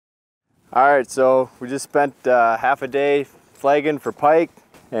All right, so we just spent half a day flagging for pike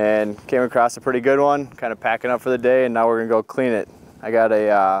and came across a pretty good one, kind of packing up for the day, and now we're gonna go clean it. I got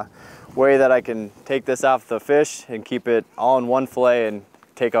a way that I can take this off the fish and keep it all in one fillet and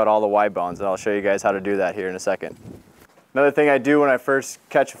take out all the Y bones, and I'll show you guys how to do that here in a second. Another thing I do when I first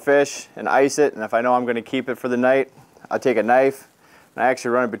catch a fish and ice it, and if I know I'm gonna keep it for the night, I'll take a knife and I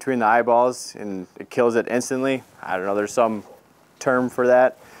actually run it between the eyeballs and it kills it instantly. I don't know, there's some term for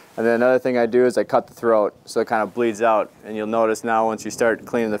that. And then another thing I do is I cut the throat so it kind of bleeds out. And you'll notice now once you start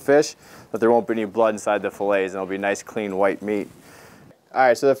cleaning the fish that there won't be any blood inside the fillets and it'll be nice clean white meat. All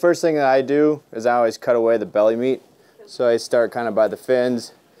right, so the first thing that I do is I always cut away the belly meat. So I start kind of by the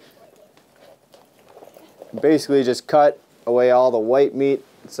fins. Basically just cut away all the white meat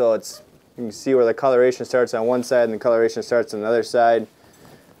so it's, you can see where the coloration starts on one side and the coloration starts on the other side.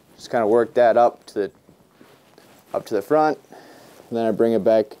 Just kind of work that up to the front. And then I bring it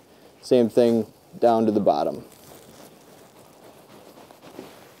back, same thing, down to the bottom.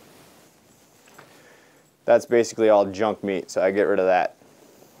 That's basically all junk meat, so I get rid of that.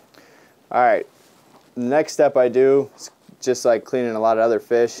 All right, the next step I do, is just like cleaning a lot of other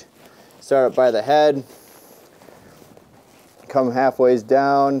fish, start by the head, come halfway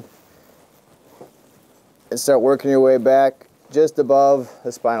down, and start working your way back just above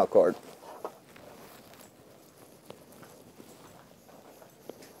the spinal cord.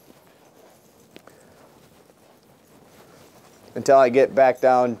 Until I get back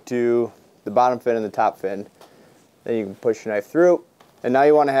down to the bottom fin and the top fin. Then you can push your knife through. And now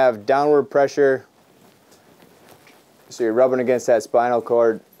you want to have downward pressure so you're rubbing against that spinal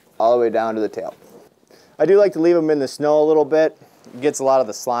cord all the way down to the tail. I do like to leave them in the snow a little bit. It gets a lot of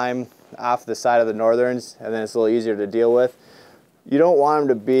the slime off the side of the northerns and then it's a little easier to deal with. You don't want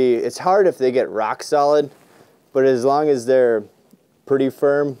them to be, it's hard if they get rock solid, but as long as they're pretty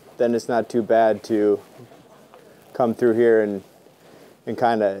firm, then it's not too bad to come through here and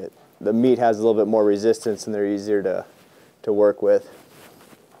kind of, the meat has a little bit more resistance and they're easier to work with.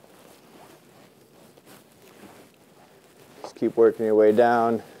 Just keep working your way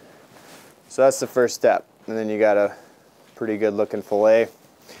down. So that's the first step, and then you got a pretty good looking fillet.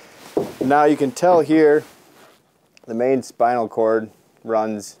 Now you can tell here the main spinal cord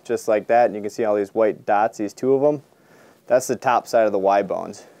runs just like that, and you can see all these white dots, these two of them. That's the top side of the Y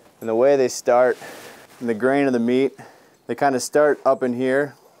bones. And the way they start in the grain of the meat, they kind of start up in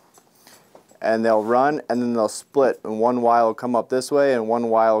here and they'll run and then they'll split, and one Y will come up this way and one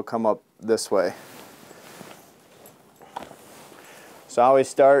Y will come up this way. So I always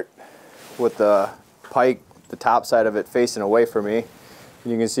start with the pike, the top side of it facing away from me.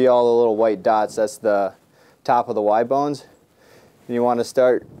 You can see all the little white dots, that's the top of the Y bones. And you want to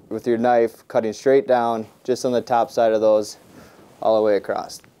start with your knife cutting straight down just on the top side of those all the way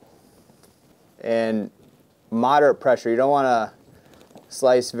across. And moderate pressure, you don't want to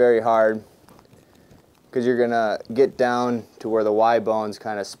slice very hard because you're going to get down to where the Y bones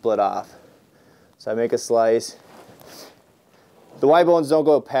kind of split off. So I make a slice. The Y bones don't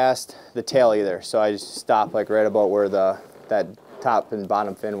go past the tail either, so I just stop like right about where that top and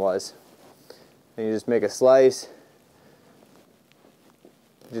bottom fin was. And you just make a slice.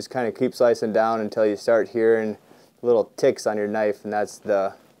 You just kind of keep slicing down until you start hearing little ticks on your knife, and that's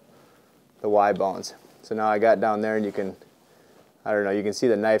the Y bones. So now I got down there and you can, I don't know, you can see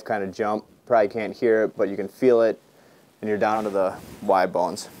the knife kind of jump. Probably can't hear it, but you can feel it, and you're down to the Y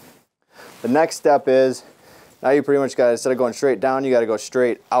bones. The next step is, now you pretty much got, instead of going straight down, you got to go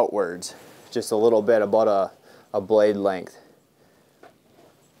straight outwards. Just a little bit, about a blade length.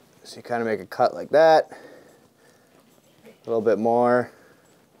 So you kind of make a cut like that. A little bit more.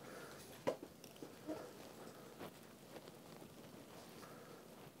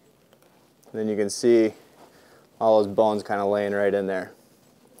 And then you can see all those bones kind of laying right in there.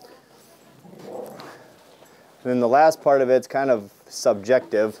 And then the last part of it's kind of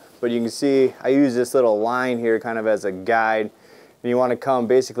subjective, but you can see I use this little line here kind of as a guide. And you want to come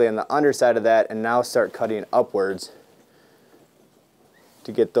basically on the underside of that and now start cutting upwards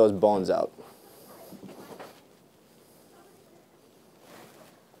to get those bones out.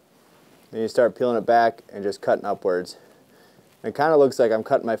 Then you start peeling it back and just cutting upwards. It kind of looks like I'm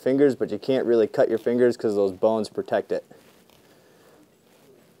cutting my fingers, but you can't really cut your fingers because those bones protect it.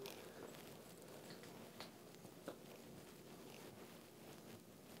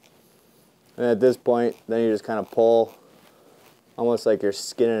 And at this point, then you just kind of pull, almost like you're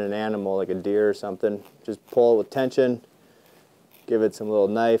skinning an animal, like a deer or something. Just pull with tension, give it some little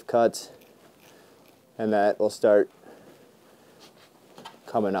knife cuts, and that will start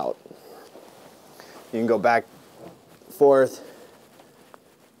coming out. You can go back, forth,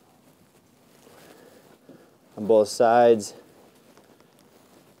 on both sides.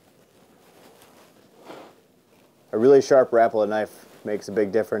 A really sharp Rapala knife makes a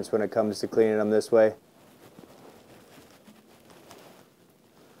big difference when it comes to cleaning them this way.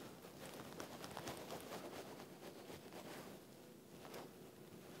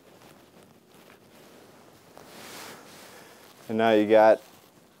 And now you got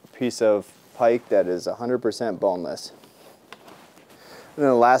a piece of pike that is 100% boneless. And then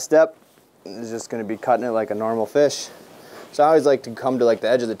the last step is just going to be cutting it like a normal fish. So I always like to come to like the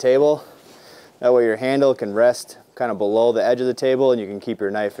edge of the table. That way your handle can rest kind of below the edge of the table and you can keep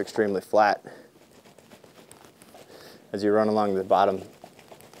your knife extremely flat as you run along the bottom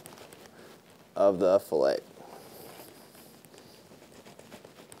of the fillet.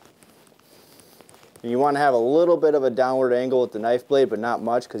 You want to have a little bit of a downward angle with the knife blade, but not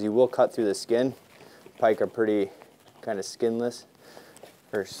much, because you will cut through the skin. Pike are pretty kind of skinless,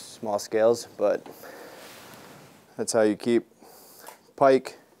 or small scales, but that's how you keep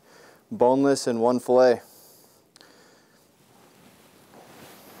pike boneless in one fillet.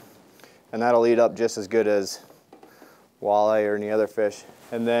 And that'll eat up just as good as walleye or any other fish.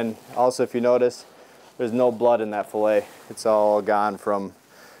 And then also, if you notice, there's no blood in that fillet. It's all gone from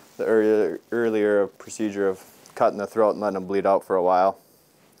the earlier procedure of cutting the throat and letting them bleed out for a while.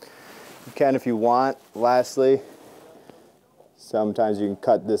 You can, if you want, lastly, sometimes you can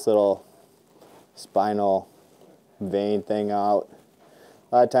cut this little spinal vein thing out.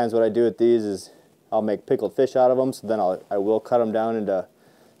 A lot of times what I do with these is I'll make pickled fish out of them, so then I will cut them down into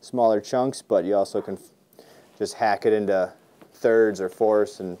smaller chunks, but you also can just hack it into thirds or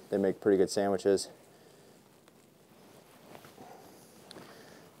fourths and they make pretty good sandwiches.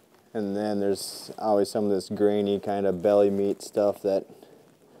 And then there's always some of this grainy kind of belly meat stuff that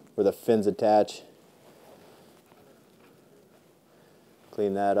where the fins attach.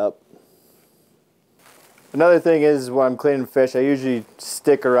 Clean that up. Another thing is when I'm cleaning fish, I usually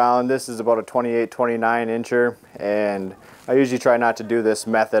stick around. This is about a 28, 29 incher, and I usually try not to do this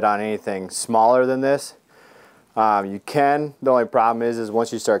method on anything smaller than this. You can. The only problem is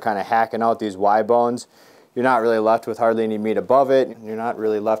once you start kind of hacking out these Y bones, you're not really left with hardly any meat above it, and you're not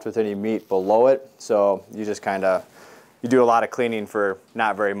really left with any meat below it. So you just kind of, you do a lot of cleaning for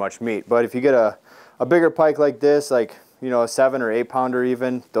not very much meat. But if you get a bigger pike like this, like, you know, a 7 or 8 pounder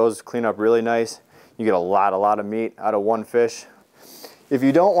even, those clean up really nice. You get a lot of meat out of one fish. If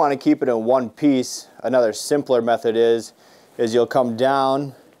you don't want to keep it in one piece, another simpler method is you'll come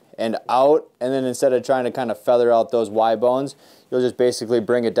down and out, and then instead of trying to kind of feather out those Y bones, you'll just basically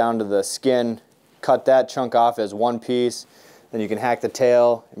bring it down to the skin, cut that chunk off as one piece, then you can hack the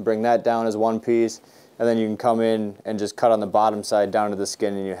tail and bring that down as one piece, and then you can come in and just cut on the bottom side down to the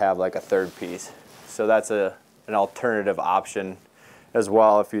skin and you have like a third piece. So that's an alternative option as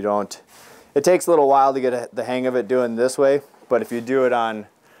well if you don't. It takes a little while to get the hang of it doing this way, but if you do it on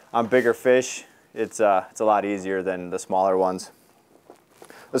bigger fish, it's a lot easier than the smaller ones.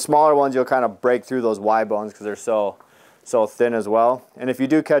 The smaller ones you'll kind of break through those Y bones because they're so thin as well. And if you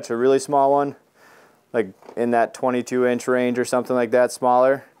do catch a really small one, like in that 22-inch range or something like that,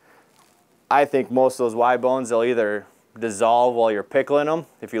 smaller, I think most of those Y bones, they'll either dissolve while you're pickling them.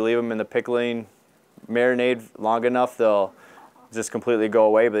 If you leave them in the pickling marinade long enough, they'll just completely go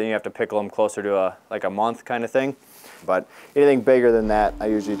away, but then you have to pickle them closer to like a month kind of thing. But anything bigger than that, I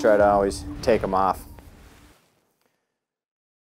usually try to always take them off.